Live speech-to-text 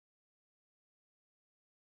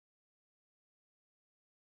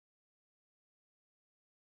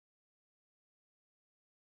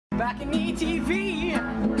BalconyTV.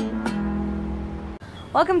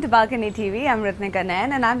 Welcome to Balcony TV. I'm RITNIKA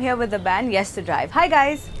and I'm here with the band Yesterdrive. Hi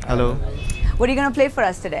guys. Hello. What are you going to play for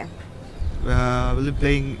us today? We'll be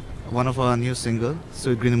playing one of our new single,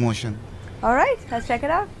 Sweet Green Emotion. Alright, let's check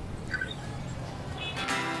it out.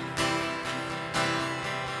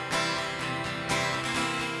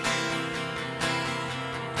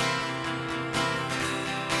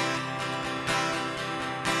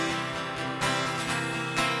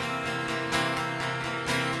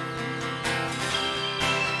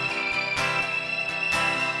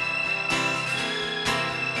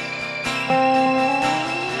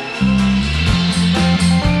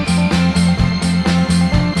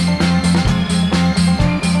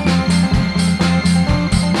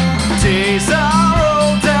 Days are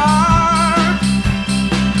all dark,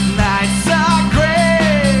 nights are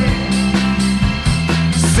gray.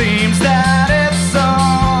 Seems that it's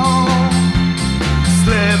all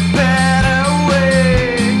slipping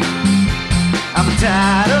away. I'm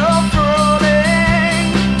tired of rolling.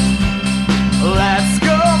 Let's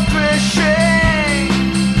go fishing.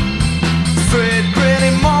 Sweet green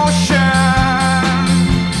emotion,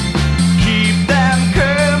 keep them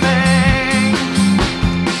coming.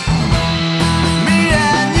 Me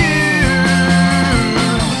and you,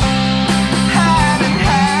 hand in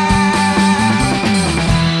hand.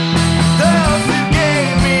 Those who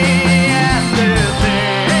gave me and the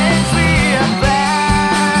things we have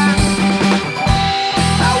planned.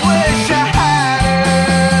 I wish I had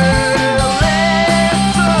a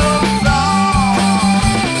little song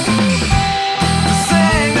to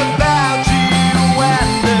sing about you when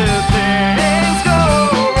the things go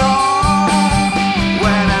wrong.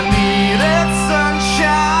 When I needed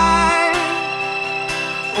sunshine,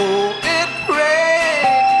 oh, it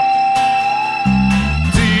rained.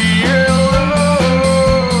 Dear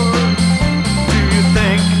Lord, do you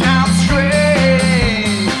think I'm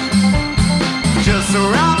strange? Just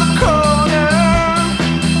around the corner,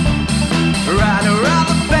 right around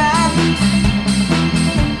the bend,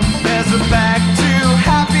 there's a back to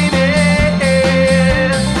happiness.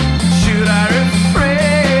 Should I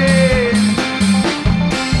refrain?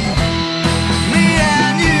 Me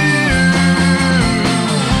and you,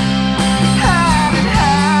 hand in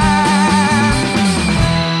hand.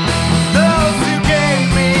 Those who gave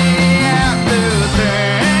me and the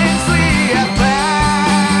things we have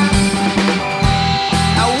planned.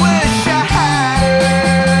 I wish I had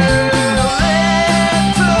a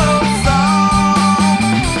little song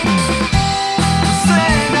to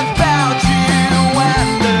sing about you when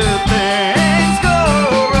the things go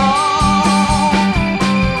wrong.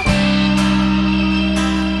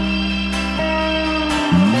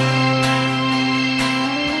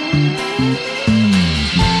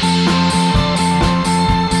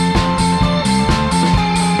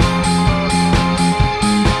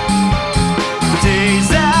 Days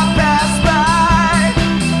have passed by,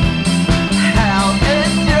 held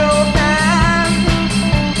in your hand.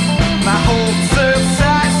 My hopes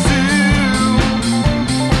subside soon.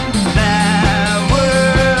 Never,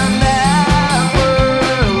 never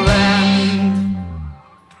end.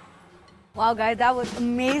 Wow guys, that was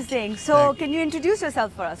amazing. So can you introduce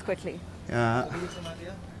yourself for us quickly?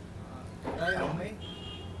 Jamatia. Rongmei.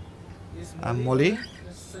 I'm Molie.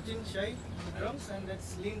 Sachin, Shahi on the drums, and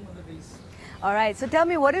that's Liem on the bass. Alright, so tell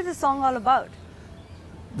me, what is the song all about?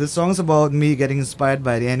 This song's about me getting inspired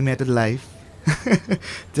by the animated life,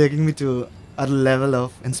 taking me to a level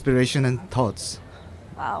of inspiration and thoughts.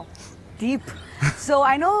 Wow, deep. So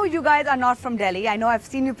I know you guys are not from Delhi. I know I've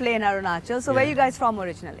seen you play in Arunachal. So where are you guys from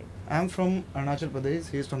originally? I'm from Arunachal Pradesh,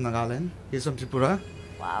 he's from Nagaland, he's from Tripura,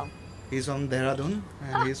 Wow. he's from Dehradun,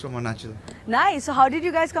 and he's from Arunachal. Nice. So how did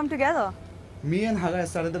you guys come together? Me and Haggai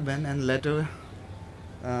started the band, and later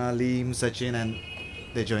Liem, Sachin, and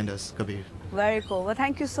they joined us, Kabir. Very cool. Well,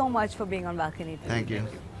 thank you so much for being on Balcony TV. Thank you.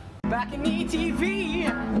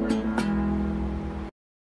 BalconyTV.